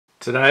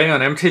Today on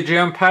MTG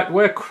Unpacked,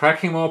 we're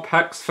cracking more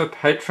packs for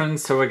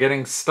patrons, so we're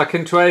getting stuck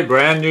into a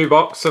brand new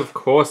box of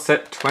Core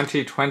Set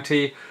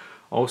 2020.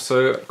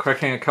 Also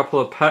cracking a couple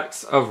of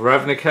packs of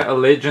Ravnica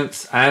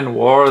Allegiance and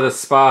War of the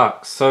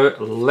Spark. So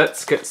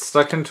let's get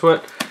stuck into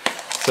it.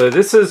 So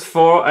this is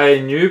for a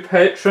new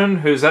patron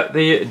who's at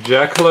the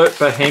Jackalope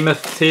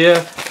Behemoth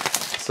tier.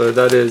 So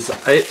that is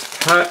 8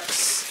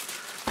 packs.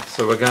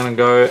 So we're going to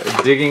go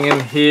digging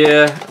in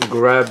here,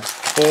 grab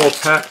 4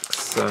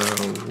 packs. So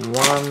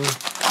 1,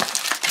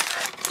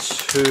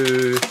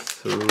 2,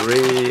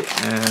 3,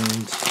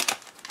 and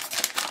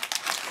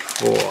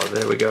 4.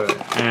 There we go.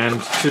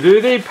 And to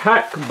do the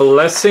pack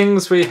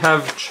blessings, we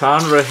have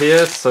Chandra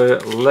here. So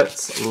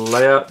let's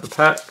lay out the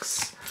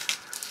packs.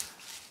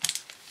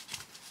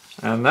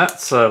 And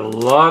that's a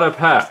lot of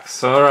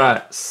packs.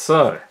 Alright,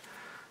 so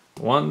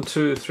 1,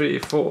 2, 3,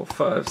 4,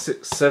 5,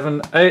 6,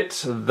 7,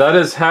 8. That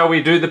is how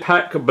we do the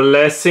pack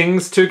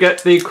blessings to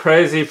get the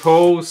crazy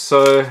pulls.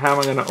 So how am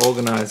I going to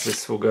organize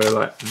this? We'll go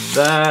like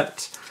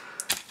that.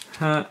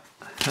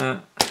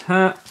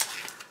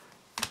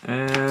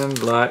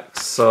 And like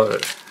so.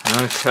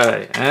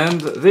 Okay,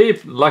 and the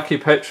lucky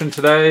patron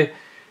today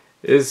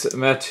is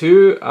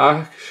Mathieu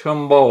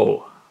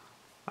Archambault.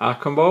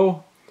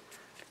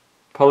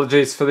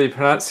 Apologies for the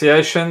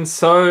pronunciation.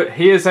 So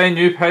he is a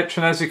new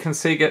patron, as you can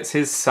see, gets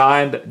his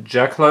signed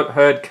Jackalope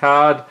Herd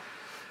card.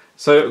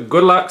 So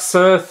good luck,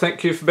 sir.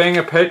 Thank you for being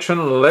a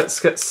patron. Let's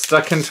get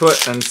stuck into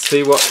it and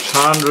see what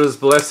Chandra's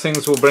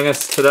blessings will bring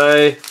us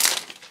today.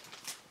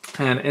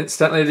 And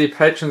instantly the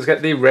patrons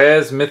get the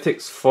rares,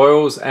 mythics,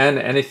 foils, and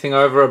anything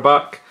over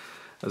 $1,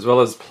 as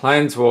well as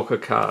planeswalker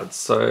cards.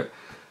 So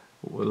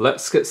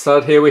let's get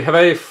started here. We have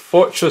a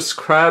Fortress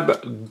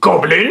Crab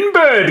Goblin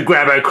Bird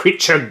Grabber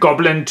Creature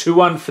Goblin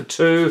 2/1 for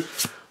 2.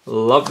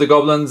 Love the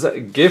goblins.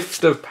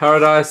 Gift of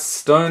Paradise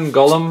Stone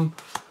Golem,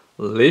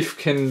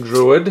 Leafkin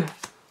Druid,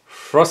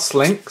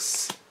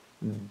 Frostlynx,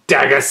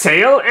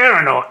 Daggersail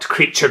Aeronaut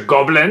Creature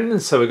Goblin.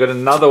 So we've got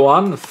another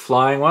one,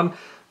 flying one.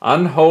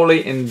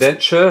 Unholy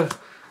Indenture,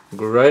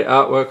 great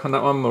artwork on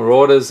that one.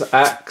 Marauder's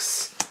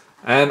Axe,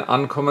 and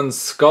uncommon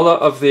Scholar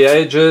of the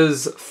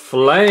Ages,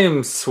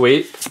 Flame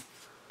Sweep,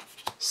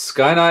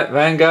 Sky Knight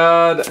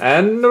Vanguard,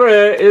 and the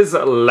rare is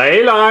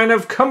Leyline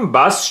of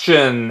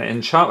Combustion.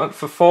 Enchantment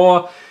for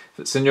 4. If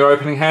it's in your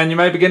opening hand, you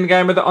may begin the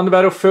game with it on the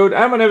battlefield,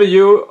 and whenever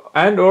you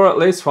and or at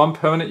least one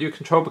permanent you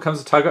control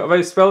becomes a target of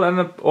a spell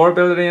or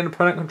ability an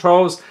opponent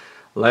controls,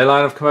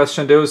 Leyline of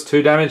Combustion deals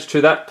 2 damage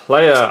to that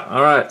player.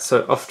 Alright,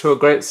 so off to a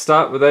great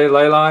start with a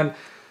Leyline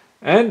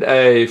and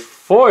a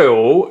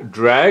foil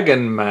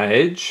Dragon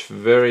Mage.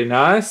 Very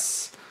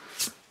nice.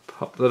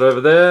 Pop that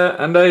over there.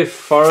 And a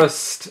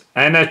Forest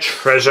and a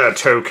Treasure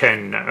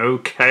Token.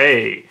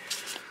 Okay.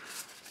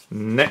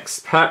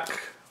 Next pack.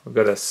 We've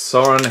got a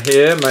Sorin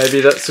here. Maybe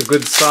that's a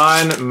good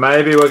sign.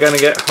 Maybe we're going to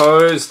get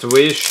hosed.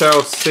 We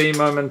shall see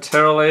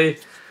momentarily.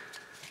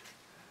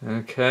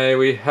 Okay,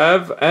 we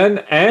have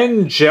an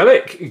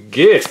Angelic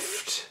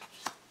Gift,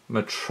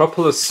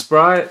 Metropolis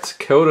Sprite,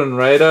 Keldon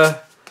Raider,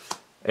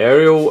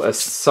 Aerial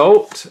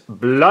Assault,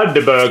 Blood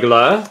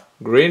Burglar,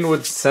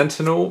 Greenwood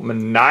Sentinel,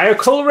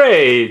 Maniacal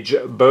Rage,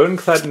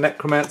 Boneclad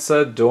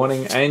Necromancer,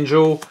 Dawning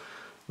Angel,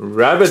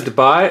 Rabid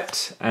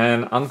Bite,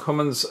 and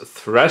Uncommon's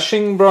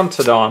Thrashing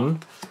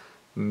Brontodon,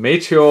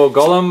 Meteor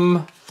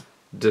Golem,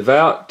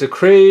 Devout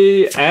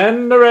Decree,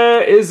 and the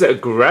rare is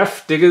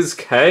Grafdigger's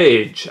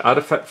Cage.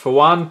 Artifact for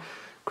 1.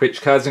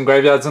 Creature cards in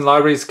graveyards and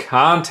libraries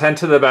can't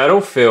enter the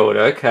battlefield.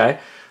 Okay.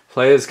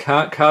 Players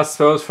can't cast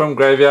spells from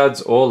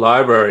graveyards or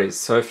libraries.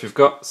 So if you've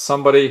got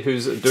somebody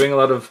who's doing a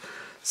lot of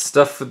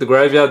stuff with the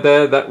graveyard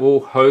there, that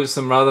will hose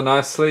them rather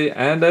nicely.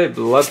 And a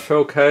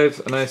Bloodfell Caves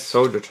and a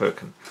Soldier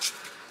Token.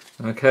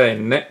 Okay,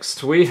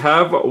 next we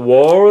have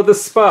War of the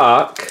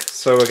Spark.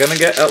 So we're going to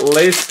get at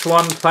least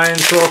one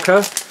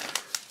Planeswalker.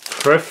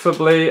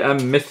 Preferably a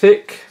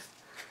mythic.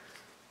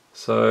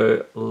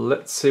 So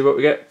let's see what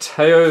we get.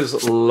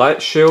 Teo's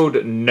Light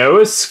Shield, No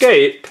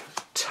Escape,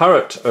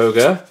 Turret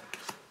Ogre,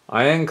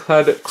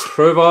 Ironclad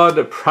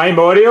Crovard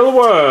Primordial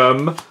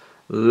Worm,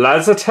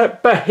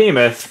 Lazotep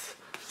Behemoth,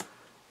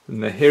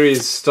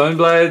 Nahiri's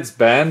Stoneblades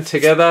band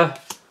together,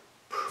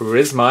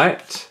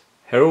 Prismite,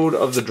 Herald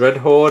of the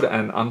Dreadhorde,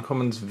 and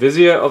Uncommon's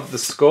Vizier of the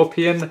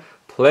Scorpion,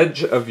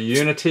 Pledge of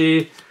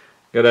Unity.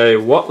 Got a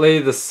Watley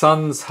the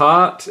Sun's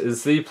Heart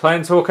is the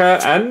Planeswalker,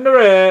 and the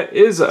rare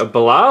is a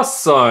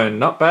Blast Zone.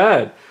 Not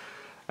bad.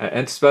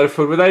 Enters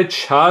battlefield with a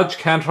charge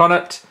counter on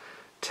it.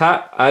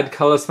 Tap, add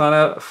colorless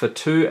mana for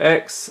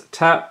 2x.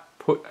 Tap,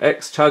 put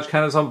X charge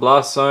counters on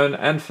Blast Zone,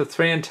 and for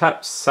 3 and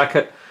tap, sack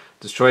it.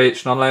 Destroy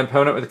each non-land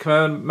permanent with a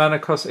command mana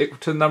cost equal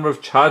to the number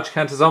of charge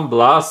counters on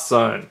Blast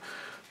Zone.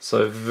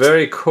 So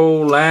very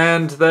cool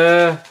land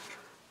there.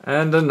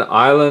 And an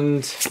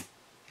island.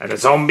 And a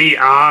zombie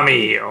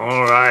army.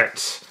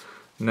 Alright.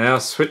 Now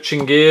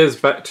switching gears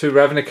back to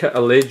Ravnica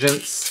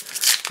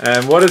Allegiance.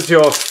 And what is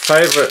your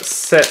favourite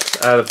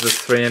set out of the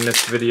 3 in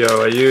this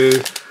video? Are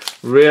you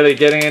really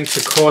getting into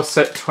Core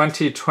Set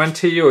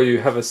 2020, or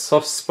you have a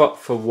soft spot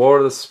for War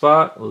of the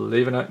Spark?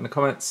 Leave a note in the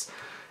comments.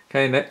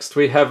 Okay, next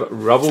we have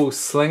Rubble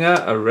Slinger,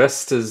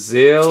 Arrestor's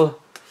Zeal,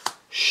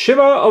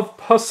 Shimmer of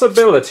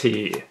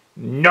Possibility,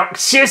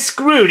 Noxious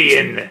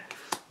Grudian,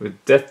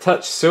 with Death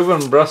Touch,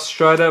 Sylvan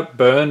Brushstrider,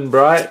 Burn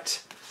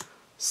Bright,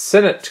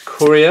 Senate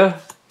Courier,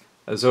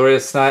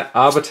 Azorius Knight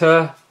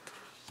Arbiter,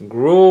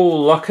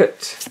 Gruul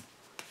Locket,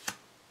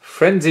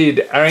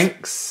 Frenzied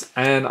Arynx,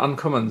 and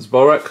Uncommons,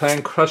 Borak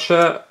Clan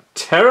Crusher,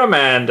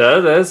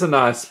 Terramander, there's a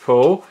nice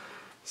pull,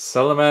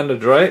 Salamander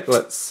Drake,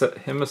 let's set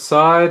him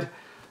aside,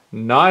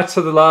 Knight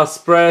of the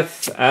Last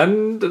Breath,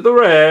 and the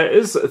rare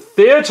is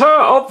Theatre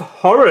of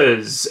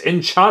Horrors,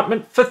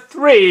 enchantment for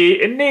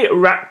 3 in the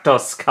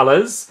Rakdos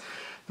colours.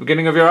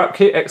 Beginning of your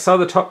upkeep, exile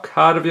the top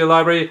card of your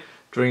library.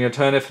 During your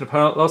turn, if an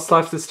opponent lost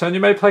life this turn, you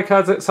may play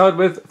cards exiled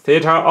with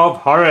Theatre of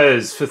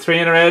Horrors. For 3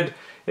 in a red,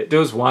 it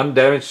deals 1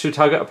 damage to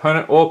target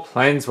opponent or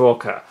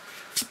planeswalker.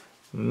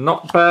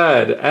 Not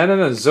bad. And an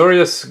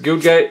Azorius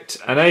Guildgate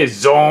and a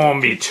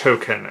zombie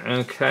token.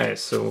 Okay,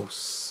 so we'll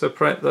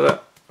separate that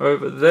up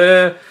over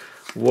there.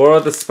 War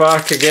of the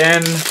Spark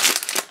again.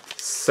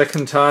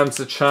 Second time's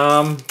the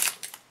charm.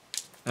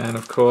 And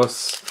of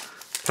course,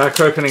 pack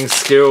opening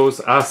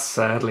skills are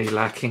sadly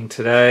lacking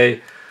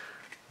today.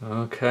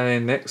 Okay,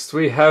 next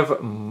we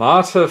have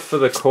Martyr for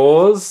the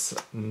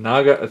Cause,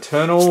 Naga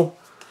Eternal,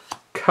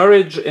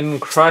 Courage in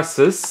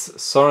Crisis,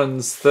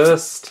 Sorin's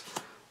Thirst,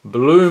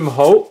 Bloom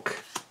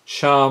Hulk,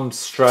 Charmed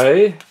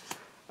Stray,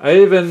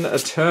 Aven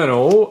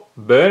Eternal,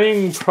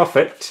 Burning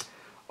Prophet,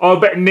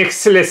 Ob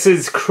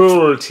Nixilis's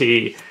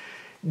Cruelty,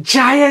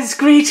 Jaya's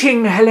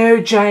Greeting, hello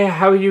Jaya,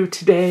 how are you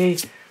today?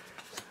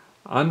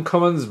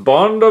 Uncommon's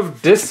Bond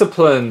of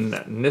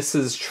Discipline,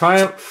 Nissa's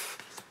Triumph.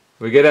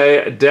 We get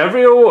a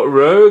Davriel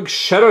Rogue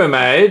Shadow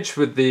Mage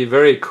with the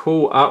very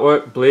cool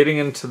artwork bleeding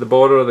into the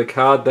border of the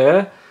card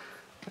there.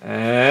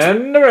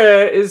 And the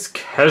rare is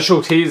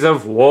Casualties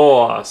of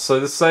War. So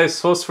this is a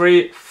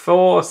sorcery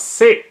for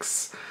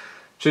 6.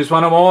 Choose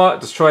one or more,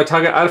 destroy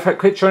target artifact,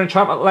 creature,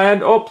 enchantment,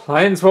 land, or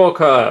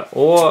planeswalker,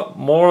 or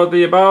more of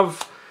the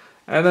above.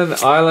 And an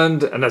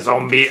island and a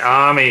zombie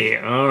army.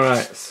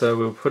 Alright, so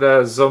we'll put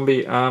our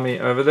zombie army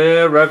over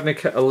there.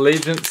 Ravnica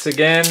Allegiance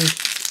again.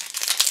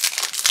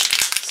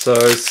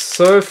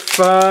 So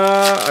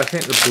far, I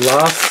think the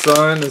Blast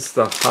Zone is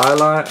the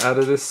highlight out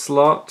of this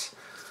slot.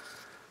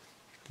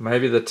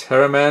 Maybe the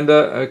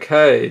Terramander.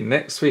 Okay,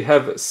 next we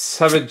have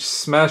Savage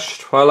Smash,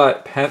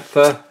 Twilight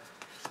Panther.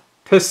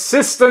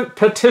 Persistent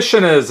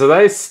Petitioners, are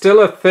they still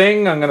a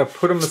thing? I'm going to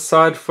put them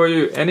aside for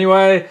you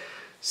anyway.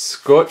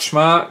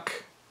 Scorchmark.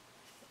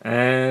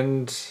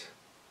 And...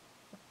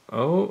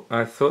 oh,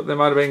 I thought there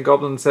might have been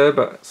goblins there,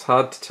 but it's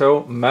hard to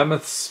tell.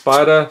 Mammoth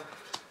Spider.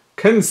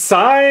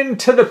 Consigned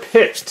to the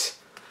Pit,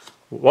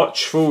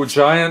 Watchful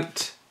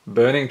Giant,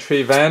 Burning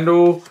Tree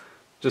Vandal,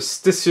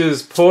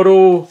 Justicia's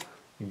Portal,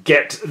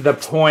 Get the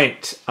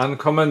Point,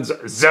 Uncommons,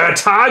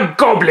 Zertar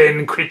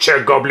Goblin,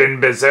 Creature Goblin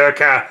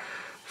Berserker,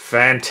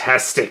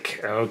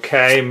 fantastic.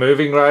 Okay,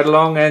 moving right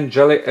along,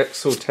 Angelic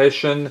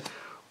Exaltation,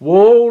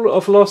 Wall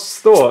of Lost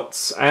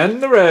Thoughts,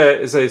 and the rare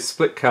is a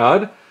split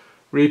card,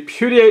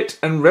 Repudiate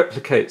and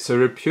Replicate. So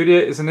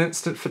Repudiate is an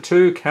instant for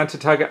 2, counter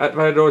target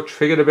activated or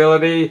triggered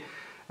ability,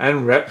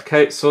 and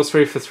Replicate,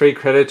 sorcery for 3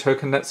 credit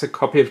token. That's a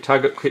copy of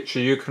target creature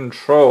you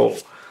control.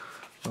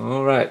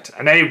 Alright,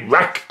 and a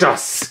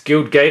Rakdos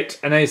Guildgate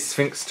and a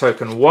Sphinx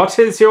token. What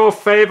is your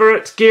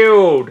favourite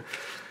guild?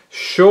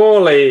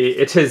 Surely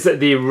it is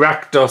the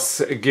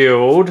Rakdos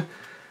Guild.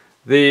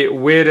 The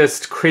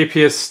weirdest,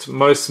 creepiest,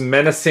 most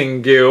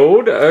menacing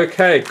guild.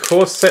 Okay,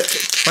 Core Set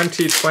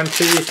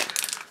 2020.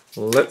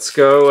 Let's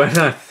go, and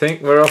I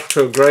think we're off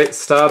to a great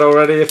start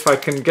already. If I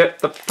can get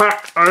the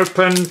pack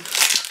open,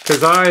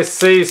 because I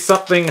see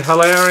something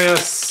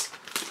hilarious.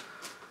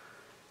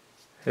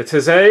 It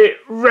is a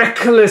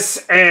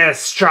Reckless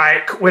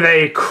Airstrike with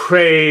a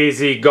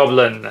Crazy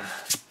Goblin.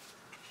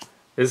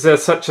 Is there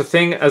such a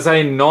thing as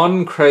a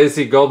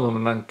non-crazy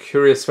goblin? I'm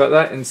curious about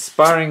that.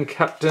 Inspiring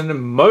Captain,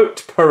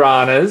 Moat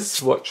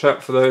Piranhas. Watch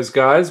out for those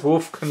guys.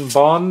 Wolfkin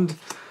Bond,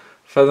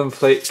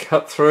 Fathomfleet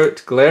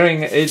Cutthroat,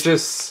 Glaring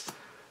Aegis,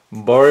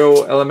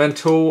 Boreal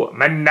Elemental,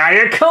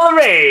 Maniacal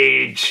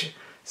Rage,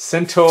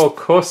 Centaur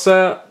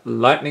Corsair,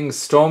 Lightning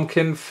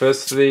Stormkin,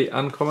 first of the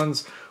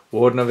uncommons,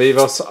 Warden of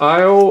Evos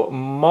Isle,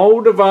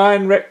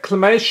 Moldavine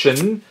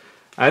Reclamation,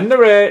 and the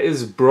rare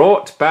is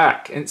Brought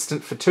Back.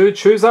 Instant for 2.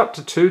 Choose up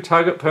to 2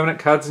 target permanent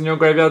cards in your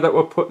graveyard that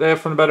were put there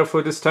from the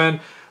battlefield this turn.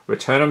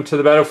 Return them to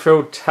the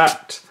battlefield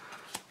tapped.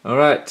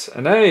 Alright,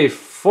 and a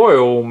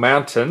Foil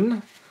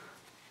Mountain.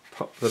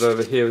 Pop that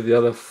over here with the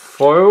other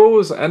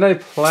foils. And a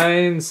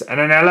Plains and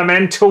an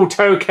Elemental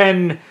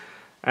token.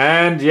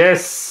 And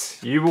yes,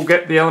 you will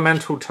get the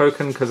Elemental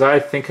token because I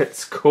think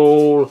it's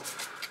cool.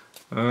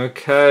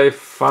 Okay,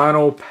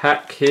 final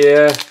pack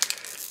here.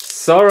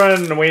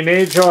 Sorin, we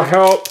need your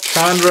help.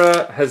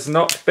 Chandra has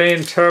not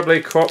been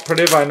terribly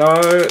cooperative. I know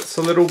it's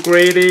a little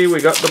greedy. We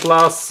got the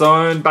Blast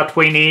Zone, but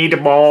we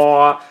need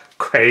more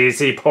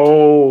crazy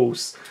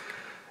pulls.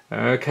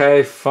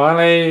 Okay,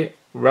 finally,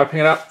 wrapping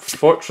it up.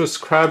 Fortress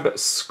Crab,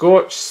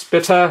 Scorch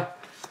Spitter,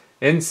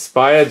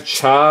 Inspired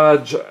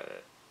Charge,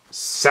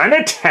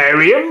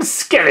 Sanitarium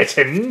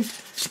Skeleton,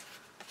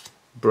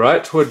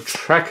 Brightwood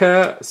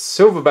Tracker,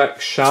 Silverback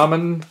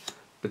Shaman,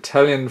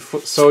 Battalion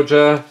Foot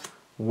Soldier,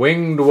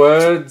 Winged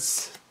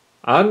Words,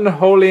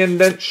 Unholy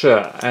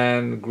Indenture,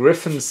 and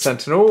Griffin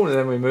Sentinel. And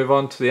then we move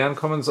on to the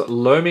uncommons: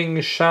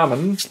 Loaming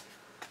Shaman,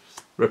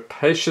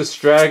 Rapacious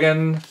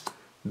Dragon,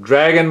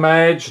 Dragon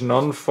Mage,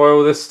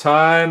 non-foil this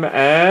time,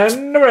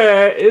 and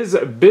rare is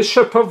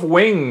Bishop of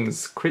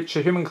Wings.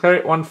 Creature Human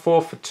Cleric, 1/4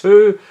 for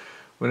 2.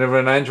 Whenever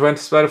an angel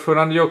enters the battlefield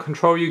under your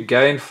control, you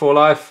gain 4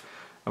 life.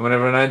 And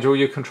whenever an angel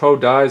you control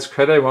dies,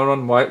 create a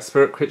 1/1 white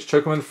spirit creature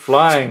token with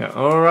flying.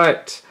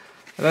 Alright.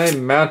 And a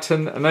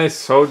mountain and a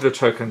soldier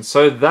token.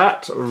 So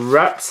that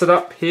wraps it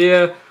up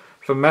here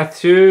for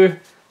Matthew.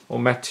 Or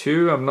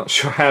Matthew, I'm not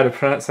sure how to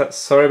pronounce that.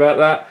 Sorry about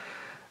that.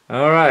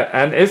 Alright,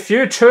 and if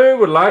you too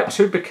would like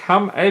to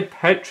become a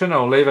patron,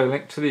 I'll leave a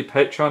link to the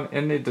Patreon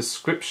in the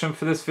description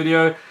for this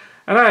video.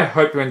 And I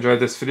hope you enjoyed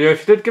this video.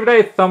 If you did, give it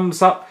a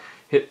thumbs up,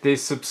 hit the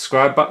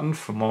subscribe button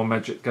for more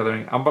Magic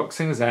Gathering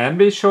unboxings, and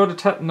be sure to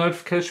tap the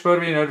notification bell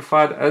to be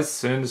notified as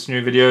soon as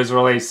new videos are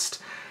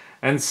released.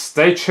 And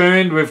stay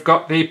tuned, we've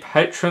got the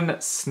patron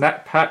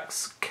snack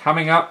packs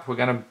coming up. We're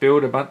going to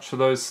build a bunch of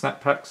those snack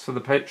packs for the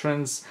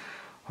patrons.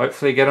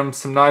 Hopefully get them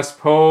some nice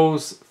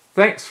pulls.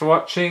 Thanks for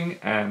watching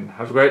and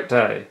have a great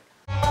day.